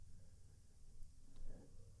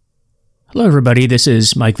Hello, everybody. This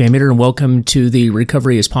is Mike Van Meter, and welcome to the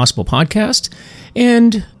Recovery is Possible podcast.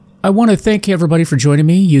 And I want to thank everybody for joining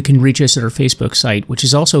me. You can reach us at our Facebook site, which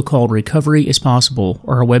is also called Recovery is Possible,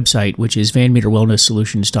 or our website, which is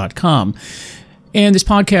vanmeterwellnesssolutions.com. And this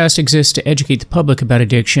podcast exists to educate the public about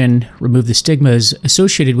addiction, remove the stigmas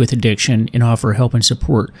associated with addiction, and offer help and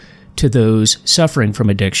support to those suffering from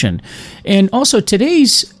addiction. And also,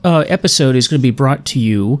 today's episode is going to be brought to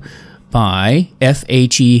you by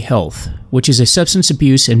FHE Health, which is a substance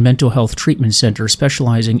abuse and mental health treatment center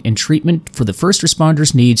specializing in treatment for the first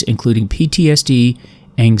responders' needs, including PTSD,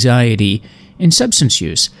 anxiety, and substance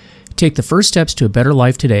use. Take the first steps to a better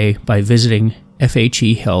life today by visiting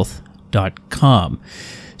FHEHealth.com.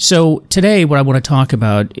 So today what I want to talk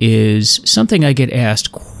about is something I get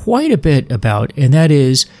asked quite a bit about, and that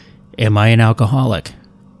is, am I an alcoholic?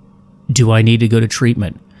 Do I need to go to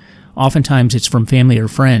treatment? Oftentimes it's from family or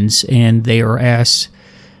friends, and they are asked,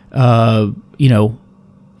 about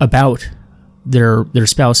their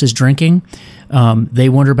spouse's drinking. They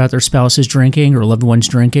wonder about their spouse's drinking or loved one's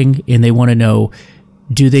drinking, and they want to know,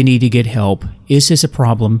 do they need to get help? Is this a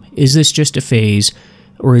problem? Is this just a phase?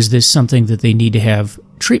 Or is this something that they need to have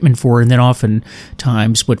treatment for? And then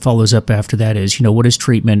oftentimes what follows up after that is, what is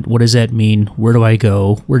treatment? What does that mean? Where do I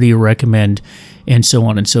go? Where do you recommend? And so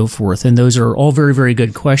on and so forth. And those are all very, very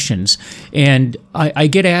good questions. And I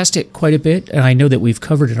get asked it quite a bit, and I know that we've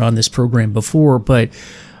covered it on this program before, but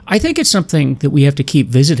I think it's something that we have to keep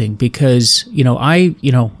visiting because,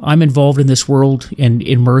 I'm involved in this world and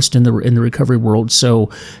immersed in the recovery world. So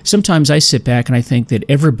sometimes I sit back and I think that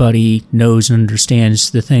everybody knows and understands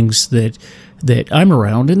the things that I'm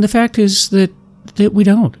around. And the fact is that we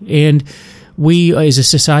don't. And we as a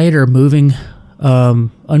society are moving,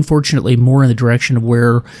 unfortunately, more in the direction of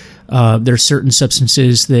where there's certain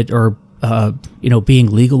substances that are, being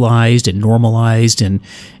legalized and normalized. And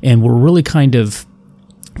we're really kind of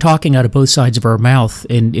talking out of both sides of our mouth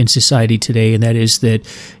in society today, and that is that,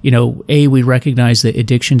 A, we recognize that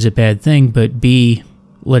addiction's a bad thing, but B,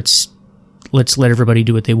 let's let everybody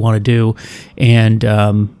do what they want to do, and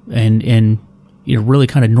really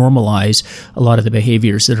kind of normalize a lot of the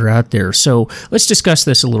behaviors that are out there. So let's discuss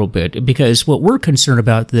this a little bit, because what we're concerned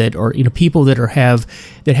about that are people that have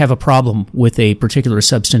a problem with a particular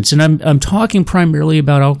substance, and I'm talking primarily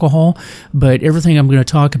about alcohol, but everything I'm going to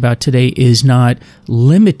talk about today is not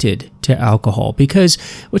limited to alcohol, because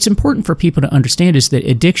what's important for people to understand is that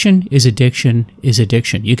addiction is addiction is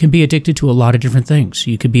addiction. You can be addicted to a lot of different things.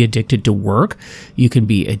 You can be addicted to work. You can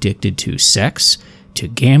be addicted to sex, to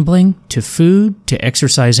gambling, to food, to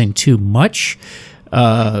exercising too much,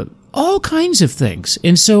 all kinds of things.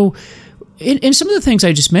 And so, in some of the things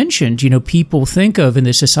I just mentioned, people think of in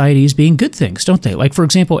this society as being good things, don't they? Like, for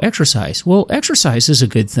example, exercise. Well, exercise is a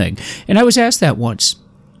good thing. And I was asked that once.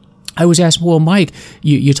 I was asked, well, Mike,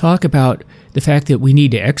 you talk about the fact that we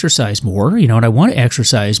need to exercise more, and I want to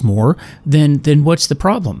exercise more, then what's the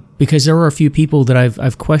problem? Because there are a few people that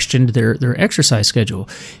I've questioned their exercise schedule,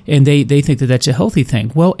 and they think that that's a healthy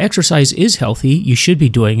thing. Well, exercise is healthy. You should be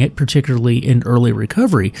doing it, particularly in early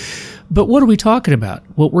recovery. But what are we talking about?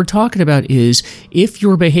 What we're talking about is if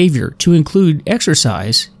your behavior, to include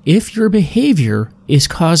exercise, if your behavior is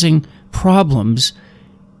causing problems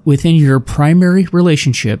within your primary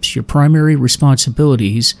relationships, your primary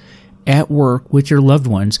responsibilities at work with your loved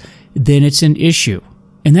ones, then it's an issue.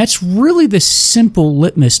 And that's really the simple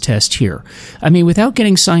litmus test here. I mean, without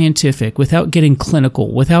getting scientific, without getting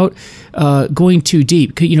clinical, without going too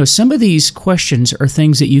deep, some of these questions are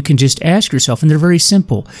things that you can just ask yourself, and they're very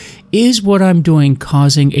simple. Is what I'm doing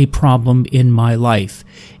causing a problem in my life?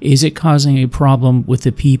 Is it causing a problem with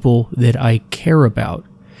the people that I care about?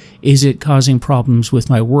 Is it causing problems with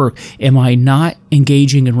my work? Am I not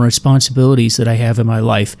engaging in responsibilities that I have in my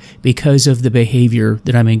life because of the behavior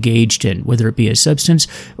that I'm engaged in, whether it be a substance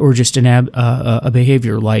or just a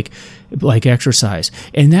behavior like exercise?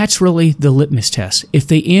 And that's really the litmus test. If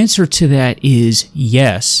the answer to that is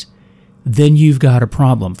yes, then you've got a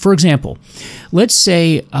problem. For example, let's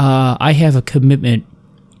say I have a commitment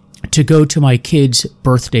to go to my kid's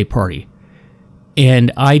birthday party.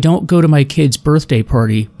 And I don't go to my kid's birthday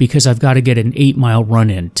party because I've got to get an 8-mile run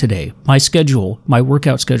in today. My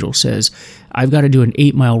workout schedule says I've got to do an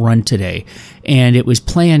 8-mile run today. And it was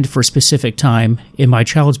planned for a specific time, and my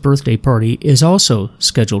child's birthday party is also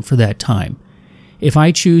scheduled for that time. If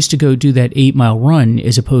I choose to go do that 8-mile run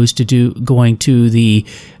as opposed to going to the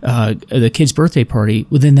kid's birthday party,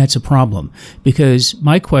 well, then that's a problem. Because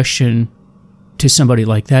my question to somebody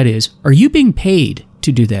like that is, are you being paid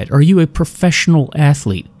to do that? Are you a professional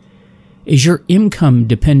athlete? Is your income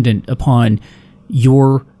dependent upon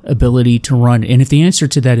your ability to run? And if the answer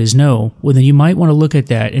to that is no, well, then you might want to look at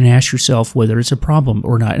that and ask yourself whether it's a problem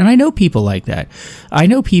or not. And I know people like that. I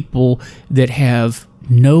know people that have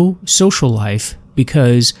no social life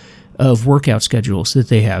because of workout schedules that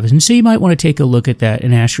they have. And so you might want to take a look at that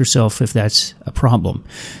and ask yourself if that's a problem.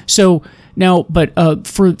 So now, but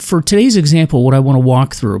for today's example, what I want to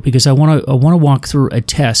walk through, because I want to walk through a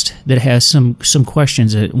test that has some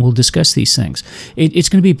questions, and we'll discuss these things. It's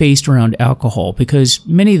going to be based around alcohol, because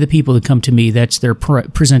many of the people that come to me, that's their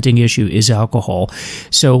presenting issue is alcohol.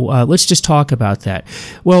 So let's just talk about that.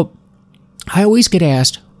 Well, I always get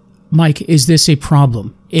asked, Mike, is this a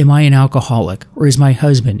problem? Am I an alcoholic? Or is my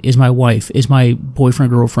husband, is my wife, is my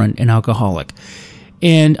boyfriend, girlfriend an alcoholic?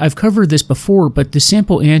 And I've covered this before, but the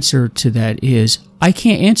simple answer to that is I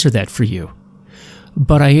can't answer that for you.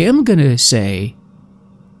 But I am going to say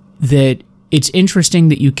that it's interesting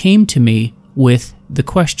that you came to me with the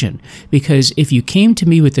question, because if you came to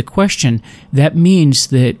me with the question, that means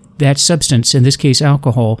that that substance, in this case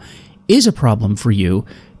alcohol, is a problem for you,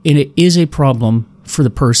 and it is a problem for the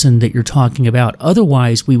person that you're talking about.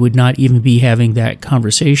 Otherwise, we would not even be having that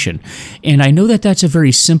conversation. And I know that that's a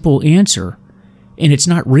very simple answer, and it's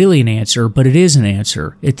not really an answer, but it is an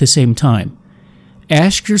answer at the same time.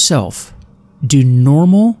 Ask yourself, do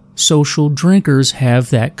normal social drinkers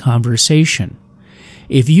have that conversation?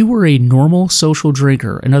 If you were a normal social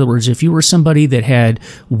drinker, in other words, if you were somebody that had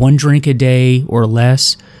one drink a day or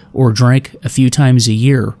less, or drank a few times a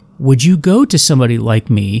year, would you go to somebody like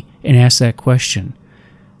me and ask that question?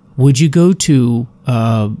 Would you go to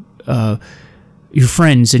your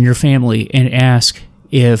friends and your family and ask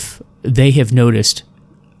if they have noticed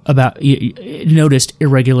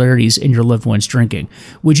irregularities in your loved one's drinking?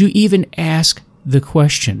 Would you even ask the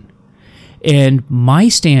question? And my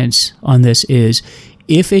stance on this is,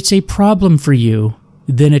 if it's a problem for you,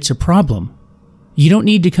 then it's a problem. You don't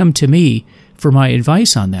need to come to me for my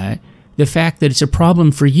advice on that. The fact that it's a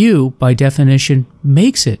problem for you, by definition,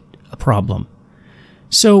 makes it a problem.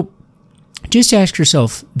 So just ask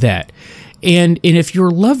yourself that. And if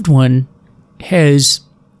your loved one has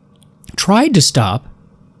tried to stop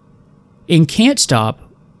and can't stop,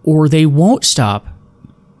 or they won't stop,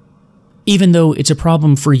 even though it's a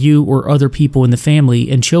problem for you or other people in the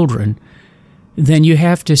family and children, then you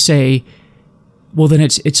have to say, well, then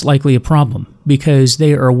it's likely a problem, because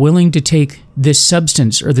they are willing to take this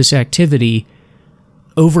substance or this activity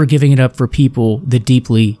over giving it up for people that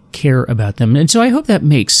deeply care about them. And so I hope that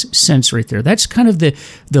makes sense right there. That's kind of the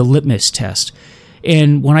litmus test.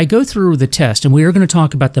 And when I go through the test, and we are going to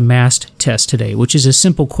talk about the MAST test today, which is a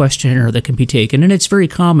simple questionnaire that can be taken, and it's very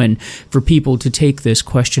common for people to take this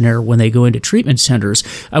questionnaire when they go into treatment centers.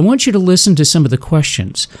 I want you to listen to some of the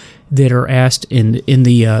questions that are asked in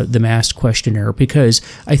the MAST questionnaire, because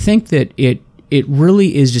I think that it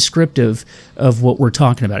really is descriptive of what we're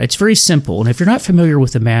talking about. It's very simple, and if you're not familiar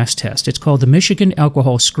with the MAST test, it's called the Michigan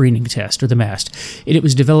Alcohol Screening Test, or the MAST. And it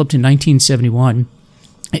was developed in 1971,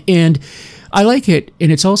 and I like it,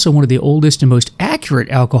 and it's also one of the oldest and most accurate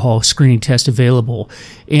alcohol screening tests available.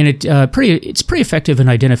 And it's pretty effective in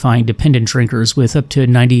identifying dependent drinkers with up to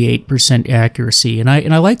 98% accuracy. And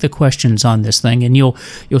I like the questions on this thing, and you'll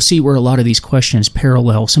see where a lot of these questions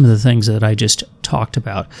parallel some of the things that I just talked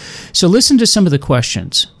about. So listen to some of the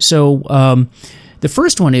questions. So the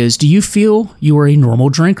first one is, do you feel you are a normal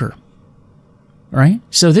drinker? All right?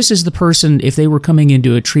 So this is the person, if they were coming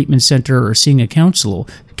into a treatment center or seeing a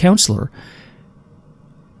counselor,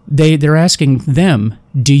 they're asking them,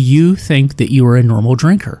 do you think that you are a normal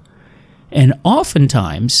drinker? And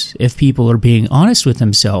oftentimes, if people are being honest with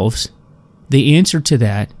themselves, the answer to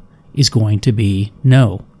that is going to be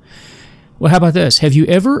no. Well, how about this? Have you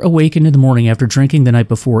ever awakened in the morning after drinking the night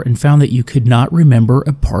before and found that you could not remember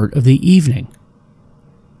a part of the evening?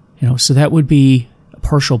 So that would be a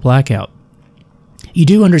partial blackout. You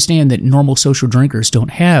do understand that normal social drinkers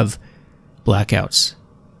don't have blackouts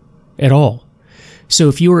at all. So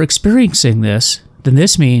if you are experiencing this, then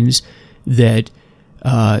this means that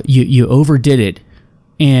you overdid it,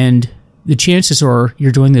 and the chances are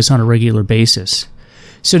you're doing this on a regular basis.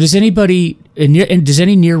 So does any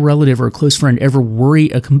near relative or close friend ever worry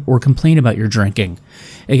or complain about your drinking?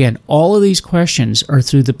 Again, all of these questions are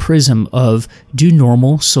through the prism of, do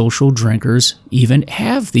normal social drinkers even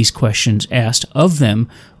have these questions asked of them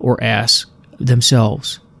or ask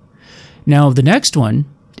themselves? Now, the next one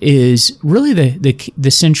is really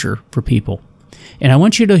the censure for people. And I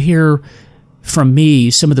want you to hear from me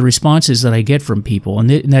some of the responses that I get from people, and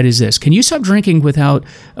that is this: Can you stop drinking without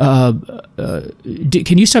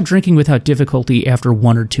difficulty after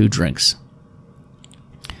one or two drinks?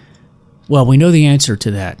 Well, we know the answer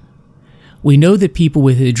to that. We know that people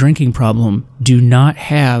with a drinking problem do not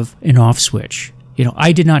have an off switch.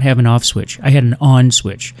 I did not have an off switch. I had an on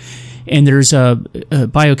switch. And there's a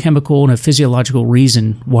biochemical and a physiological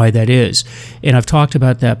reason why that is. And I've talked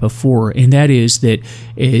about that before. And that is that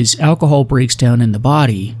as alcohol breaks down in the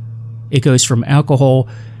body, it goes from alcohol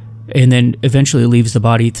and then eventually leaves the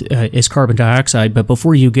body as carbon dioxide. But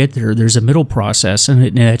before you get there, there's a middle process,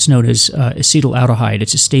 and it's known as acetaldehyde.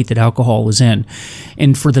 It's a state that alcohol is in.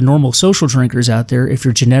 And for the normal social drinkers out there, if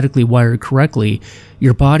you're genetically wired correctly,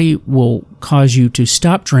 your body will cause you to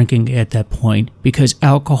stop drinking at that point because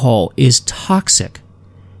alcohol is toxic.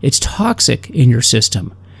 It's toxic in your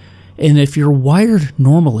system. And if you're wired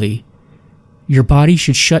normally, your body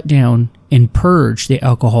should shut down and purge the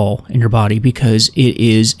alcohol in your body because it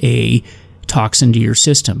is a toxin to your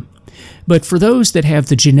system. But for those that have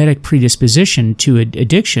the genetic predisposition to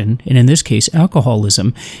addiction, and in this case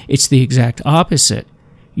alcoholism, it's the exact opposite.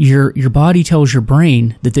 Your body tells your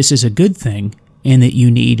brain that this is a good thing and that you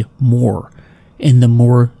need more. And the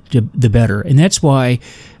more, the better. And that's why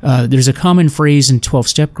there's a common phrase in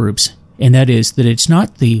 12-step groups, and that is that it's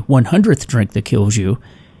not the 100th drink that kills you,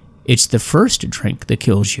 it's the first drink that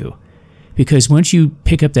kills you. Because once you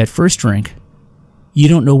pick up that first drink, you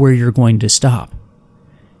don't know where you're going to stop.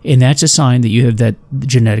 And that's a sign that you have that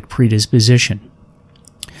genetic predisposition.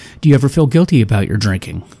 Do you ever feel guilty about your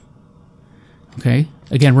drinking? Okay?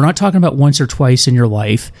 Again, we're not talking about once or twice in your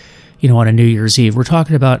life, on a New Year's Eve. We're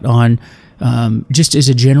talking about on, just as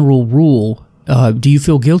a general rule, do you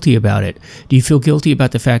feel guilty about it? Do you feel guilty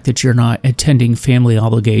about the fact that you're not attending family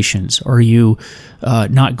obligations? Are you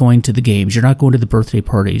not going to the games? You're not going to the birthday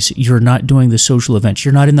parties? You're not doing the social events?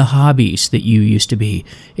 You're not in the hobbies that you used to be?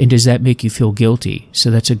 And does that make you feel guilty? So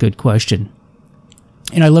that's a good question.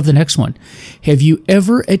 And I love the next one. Have you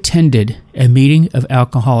ever attended a meeting of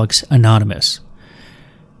Alcoholics Anonymous?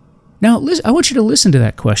 Now, I want you to listen to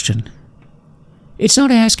that question. It's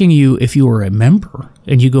not asking you if you are a member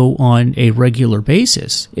and you go on a regular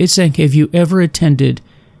basis. It's saying, have you ever attended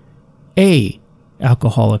a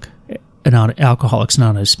Alcoholics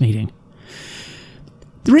Anonymous meeting?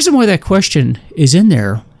 The reason why that question is in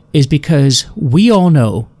there is because we all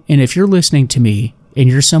know, and if you're listening to me and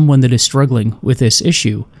you're someone that is struggling with this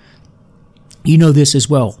issue, you know this as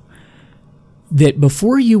well, that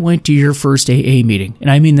before you went to your first AA meeting,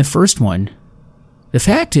 and I mean the first one, the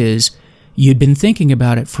fact is, you'd been thinking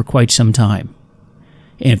about it for quite some time.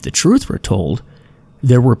 And if the truth were told,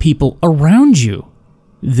 there were people around you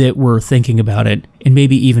that were thinking about it and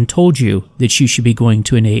maybe even told you that you should be going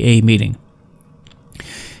to an AA meeting.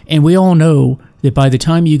 And we all know that by the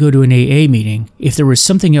time you go to an AA meeting, if there was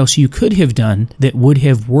something else you could have done that would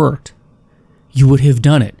have worked, you would have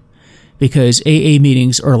done it. Because AA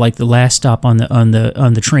meetings are like the last stop on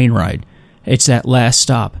the train ride. It's that last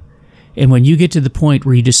stop. And when you get to the point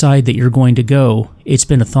where you decide that you're going to go, it's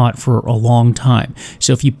been a thought for a long time.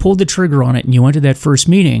 So if you pulled the trigger on it and you went to that first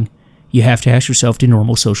meeting, you have to ask yourself, do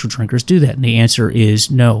normal social drinkers do that? And the answer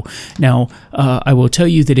is no. Now, I will tell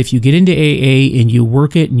you that if you get into AA and you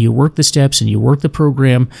work it and you work the steps and you work the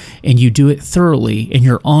program and you do it thoroughly and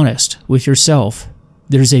you're honest with yourself,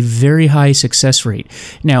 there's a very high success rate.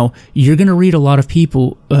 Now, you're going to read a lot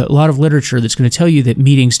of literature that's going to tell you that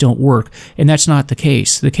meetings don't work, and that's not the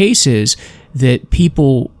case. The case is that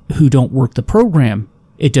people who don't work the program,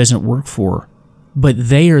 it doesn't work for, but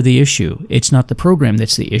they are the issue. It's not the program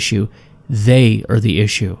that's the issue. They are the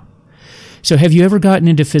issue. So have you ever gotten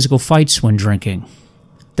into physical fights when drinking?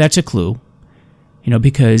 That's a clue,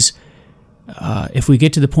 because if we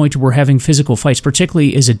get to the point where we're having physical fights,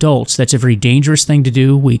 particularly as adults, that's a very dangerous thing to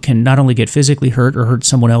do. We can not only get physically hurt or hurt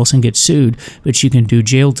someone else and get sued, but you can do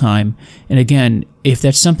jail time. And again, if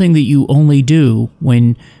that's something that you only do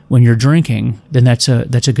when you're drinking, then that's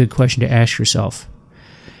a good question to ask yourself.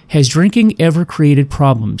 Has drinking ever created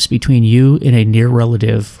problems between you and a near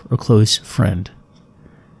relative or close friend?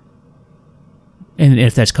 And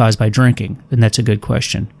if that's caused by drinking, then that's a good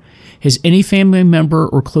question. Has any family member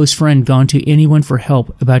or close friend gone to anyone for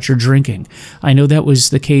help about your drinking? I know that was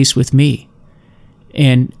the case with me.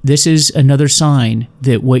 And this is another sign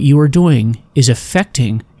that what you are doing is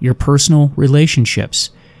affecting your personal relationships.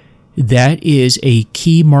 That is a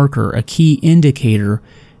key marker, a key indicator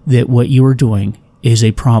that what you are doing is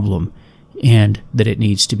a problem and that it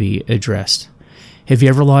needs to be addressed. Have you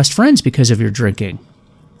ever lost friends because of your drinking?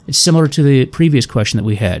 It's similar to the previous question that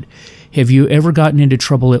we had. Have you ever gotten into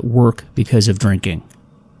trouble at work because of drinking?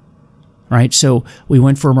 Right? So we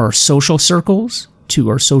went from our social circles to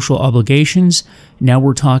our social obligations. Now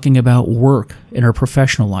we're talking about work in our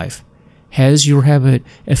professional life. Has your habit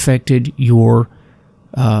affected your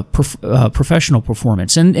professional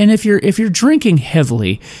performance. And if you're drinking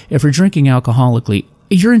heavily, if you're drinking alcoholically,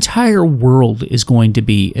 your entire world is going to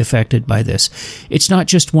be affected by this. It's not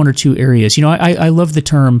just one or two areas. I love the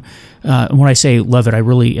term. When I say love it, I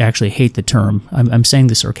really actually hate the term. I'm saying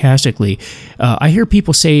this sarcastically. I hear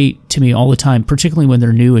people say to me all the time, particularly when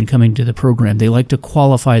they're new and coming to the program, they like to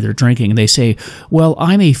qualify their drinking. And they say, well,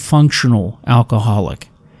 I'm a functional alcoholic.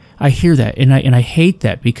 I hear that, and I hate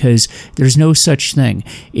that, because there's no such thing.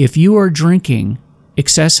 If you are drinking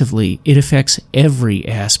excessively, it affects every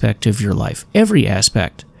aspect of your life. Every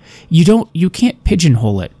aspect. You can't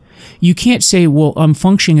pigeonhole it. You can't say, well, I'm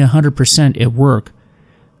functioning 100% at work.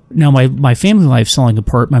 Now my family life's falling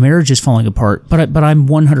apart, my marriage is falling apart, but I'm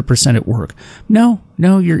 100% at work. No,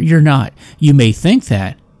 you're not. You may think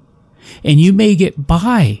that, and you may get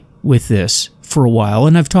by with this for a while,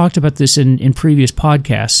 and I've talked about this in previous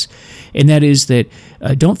podcasts, and that is that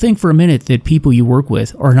don't think for a minute that people you work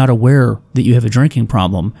with are not aware that you have a drinking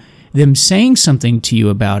problem. Them saying something to you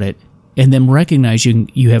about it and them recognizing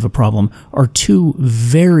you have a problem are two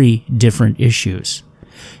very different issues.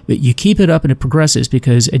 But you keep it up and it progresses,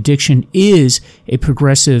 because addiction is a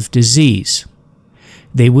progressive disease.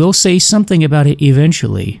 They will say something about it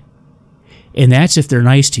eventually, and that's if they're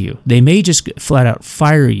nice to you. They may just flat out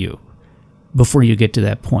fire you before you get to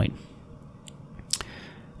that point.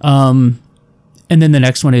 And then the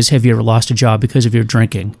next one is, have you ever lost a job because of your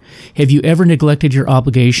drinking? Have you ever neglected your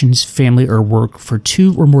obligations, family, or work for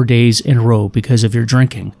 2 or more days in a row because of your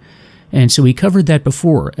drinking? And so we covered that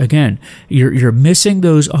before. Again, you're missing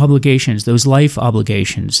those obligations, those life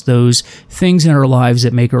obligations, those things in our lives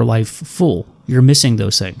that make our life full. You're missing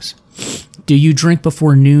those things. Do you drink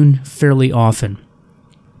before noon fairly often?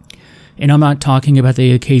 And I'm not talking about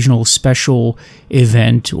the occasional special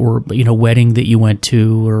event or wedding that you went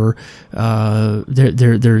to, or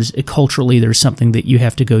there's culturally there's something that you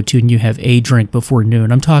have to go to and you have a drink before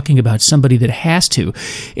noon. I'm talking about somebody that has to,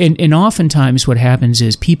 and oftentimes what happens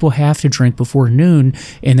is people have to drink before noon,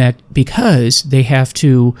 and that because they have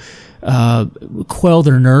to quell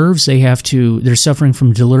their nerves. They're suffering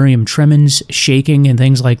from delirium tremens, shaking, and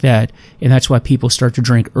things like that. And that's why people start to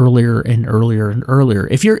drink earlier and earlier and earlier.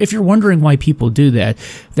 If you're wondering why people do that,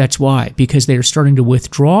 that's why, because they are starting to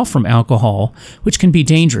withdraw from alcohol, which can be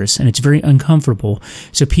dangerous and it's very uncomfortable.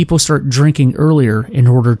 So people start drinking earlier in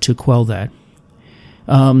order to quell that.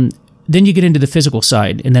 Then you get into the physical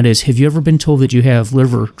side, and that is, have you ever been told that you have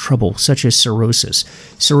liver trouble, such as cirrhosis?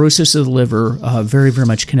 Cirrhosis of the liver, very, very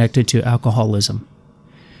much connected to alcoholism.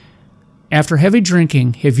 After heavy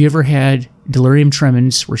drinking, have you ever had delirium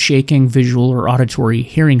tremens or shaking, visual or auditory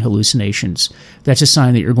hearing hallucinations? That's a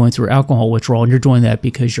sign that you're going through alcohol withdrawal, and you're doing that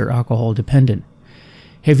because you're alcohol dependent.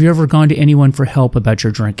 Have you ever gone to anyone for help about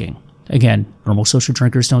your drinking? Again, normal social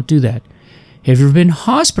drinkers don't do that. Have you ever been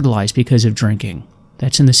hospitalized because of drinking?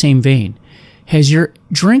 That's in the same vein. Has your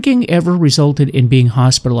drinking ever resulted in being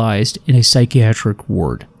hospitalized in a psychiatric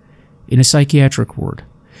ward? In a psychiatric ward.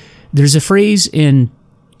 There's a phrase in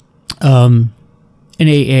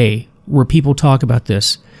AA where people talk about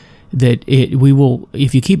this, that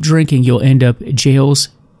if you keep drinking, you'll end up at jails,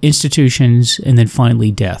 institutions, and then finally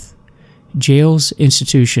death. Jails,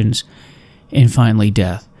 institutions, and finally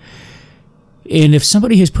death. And if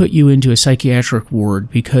somebody has put you into a psychiatric ward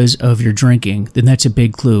because of your drinking, then that's a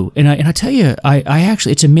big clue. And I tell you, I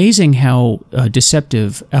actually, it's amazing how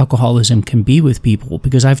deceptive alcoholism can be with people,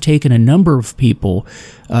 because I've taken a number of people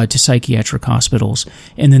to psychiatric hospitals,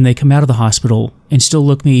 and then they come out of the hospital and still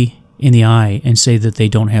look me in the eye and say that they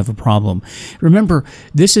don't have a problem. Remember,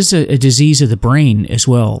 this is a disease of the brain as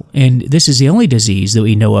well, and this is the only disease that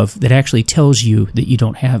we know of that actually tells you that you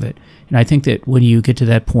don't have it. And I think that when you get to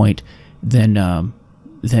that point, then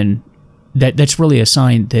that's really a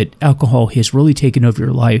sign that alcohol has really taken over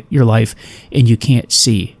your life, and you can't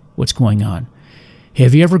see what's going on.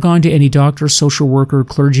 Have you ever gone to any doctor, social worker,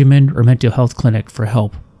 clergyman, or mental health clinic for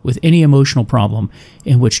help with any emotional problem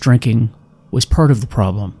in which drinking was part of the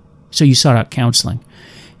problem? So you sought out counseling.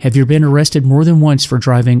 Have you been arrested more than once for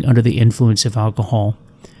driving under the influence of alcohol?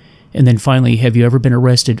 And then finally, have you ever been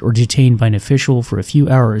arrested or detained by an official for a few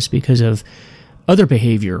hours because of other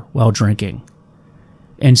behavior while drinking?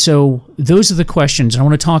 And so those are the questions. I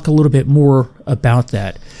want to talk a little bit more about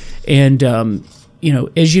that. And,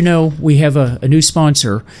 as you know, we have a new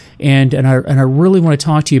sponsor, and I really want to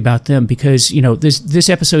talk to you about them, because, this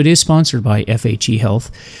episode is sponsored by FHE Health.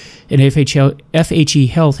 And FHE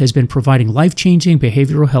Health has been providing life-changing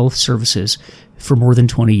behavioral health services for more than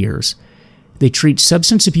 20 years. They treat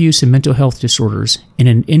substance abuse and mental health disorders in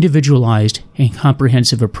an individualized and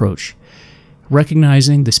comprehensive approach.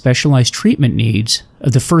 Recognizing the specialized treatment needs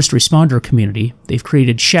of the first responder community, they've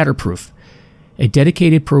created Shatterproof, a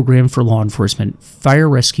dedicated program for law enforcement, fire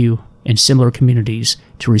rescue, and similar communities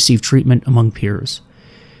to receive treatment among peers.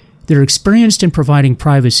 They're experienced in providing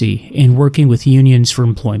privacy and working with unions for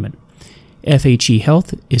employment. FHE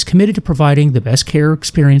Health is committed to providing the best care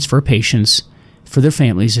experience for patients, for their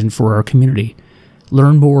families, and for our community.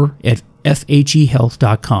 Learn more at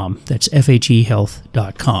FHEhealth.com. That's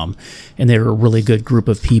FHEhealth.com. And they're a really good group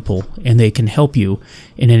of people, and they can help you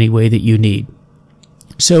in any way that you need.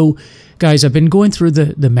 So, guys, I've been going through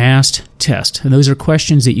the MAST test, and those are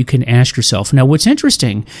questions that you can ask yourself. Now, what's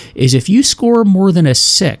interesting is if you score more than a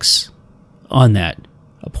 6 on that,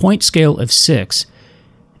 a point scale of 6,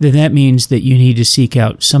 then that means that you need to seek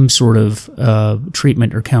out some sort of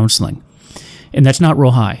treatment or counseling. And that's not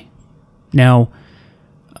real high. Now,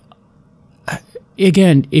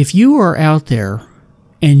 again, if you are out there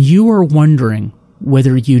and you are wondering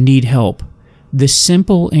whether you need help, the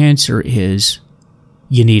simple answer is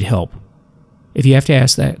you need help. If you have to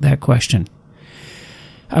ask that question.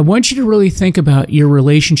 I want you to really think about your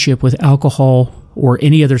relationship with alcohol or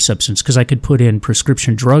any other substance, because I could put in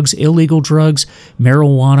prescription drugs, illegal drugs,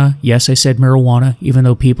 marijuana. Yes, I said marijuana, even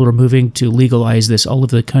though people are moving to legalize this all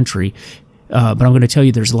over the country. But I'm going to tell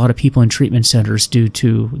you there's a lot of people in treatment centers due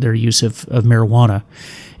to their use of marijuana.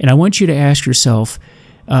 And I want you to ask yourself,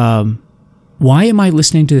 why am I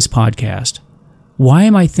listening to this podcast? Why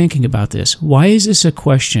am I thinking about this? Why is this a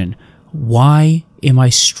question? Why am I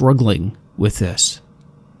struggling with this?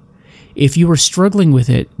 If you are struggling with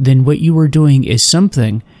it, then what you are doing is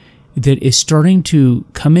something that is starting to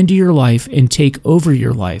come into your life and take over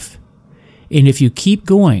your life. And if you keep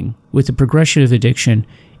going with the progression of addiction,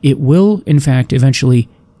 it will, in fact, eventually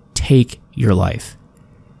take your life.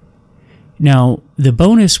 Now, the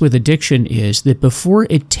bonus with addiction is that before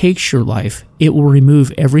it takes your life, it will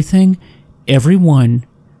remove everything, everyone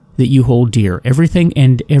that you hold dear, everything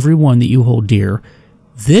and everyone that you hold dear,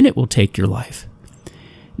 then it will take your life.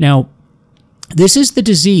 Now, this is the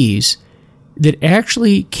disease that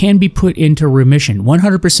actually can be put into remission,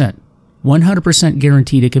 100%. 100%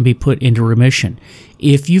 guaranteed it can be put into remission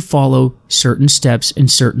if you follow certain steps and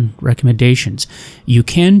certain recommendations. You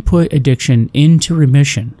can put addiction into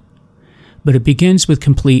remission, but it begins with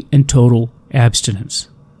complete and total abstinence.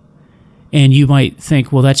 And you might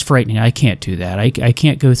think, well, that's frightening. I can't do that. I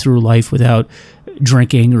can't go through life without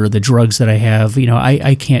drinking or the drugs that I have.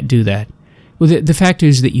 I can't do that. Well, the fact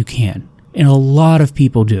is that you can. And a lot of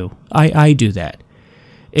people do. I do that.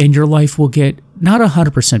 And your life will get not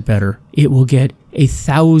 100% better. It will get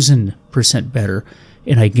 1,000% better.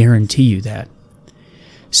 And I guarantee you that.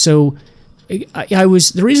 So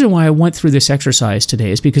the reason why I went through this exercise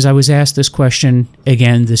today is because I was asked this question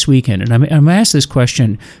again this weekend. And I'm asked this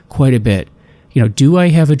question quite a bit. Do I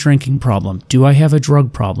have a drinking problem? Do I have a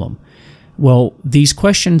drug problem? Well, these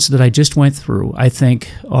questions that I just went through, I think,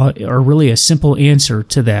 are really a simple answer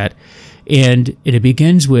to that. And it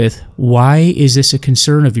begins with, why is this a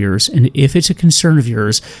concern of yours? And if it's a concern of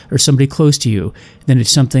yours or somebody close to you, then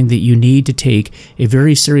it's something that you need to take a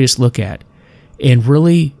very serious look at and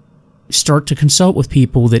really start to consult with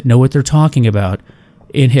people that know what they're talking about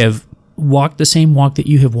and have walked the same walk that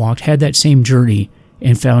you have walked, had that same journey,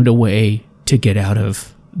 and found a way to get out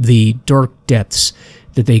of the dark depths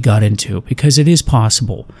that they got into, because it is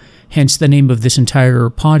possible. Hence the name of this entire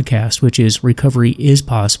podcast, which is Recovery is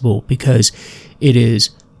Possible, because it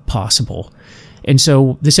is possible. And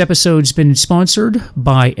so this episode's been sponsored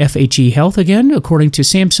by FHE Health again. According to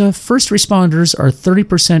SAMHSA, first responders are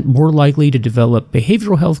 30% more likely to develop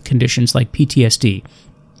behavioral health conditions like PTSD.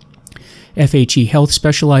 FHE Health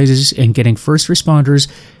specializes in getting first responders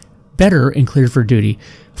better and cleared for duty.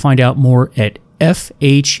 Find out more at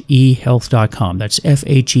FHEhealth.com. That's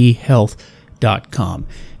FHEhealth.com.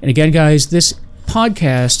 And again, guys, this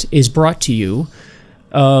podcast is brought to you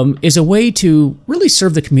is a way to really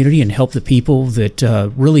serve the community and help the people that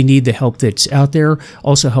really need the help that's out there,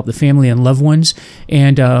 also help the family and loved ones.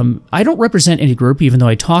 And I don't represent any group, even though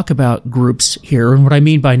I talk about groups here. And what I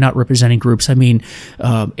mean by not representing groups, I mean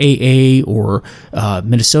AA or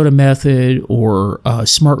Minnesota Method or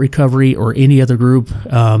Smart Recovery or any other group,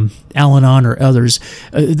 Al-Anon or others.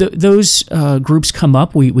 Those groups come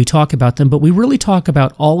up. We talk about them, but we really talk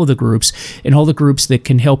about all of the groups and all the groups that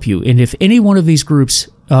can help you. And if any one of these groups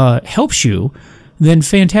helps you, then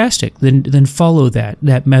fantastic. Then follow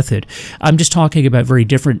that method. I'm just talking about very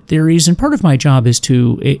different theories, and part of my job is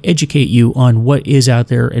to educate you on what is out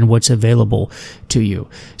there and what's available to you.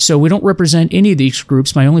 So we don't represent any of these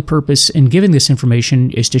groups. My only purpose in giving this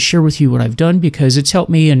information is to share with you what I've done, because it's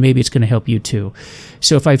helped me and maybe it's going to help you too.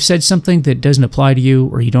 So if I've said something that doesn't apply to you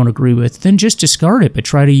or you don't agree with, then just discard it, but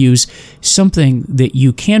try to use something that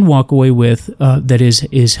you can walk away with that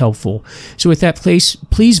is helpful. So with that,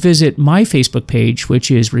 please visit my Facebook page,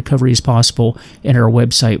 which is Recovery is Possible, and our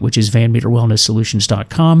website, which is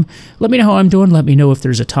VanMeterWellnessSolutions.com. Let me know how I'm doing. Let me know if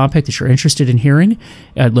there's a topic that you're interested in hearing.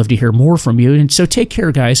 I'd love to hear more from you. And so take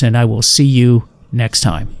care, guys, and I will see you next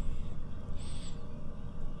time.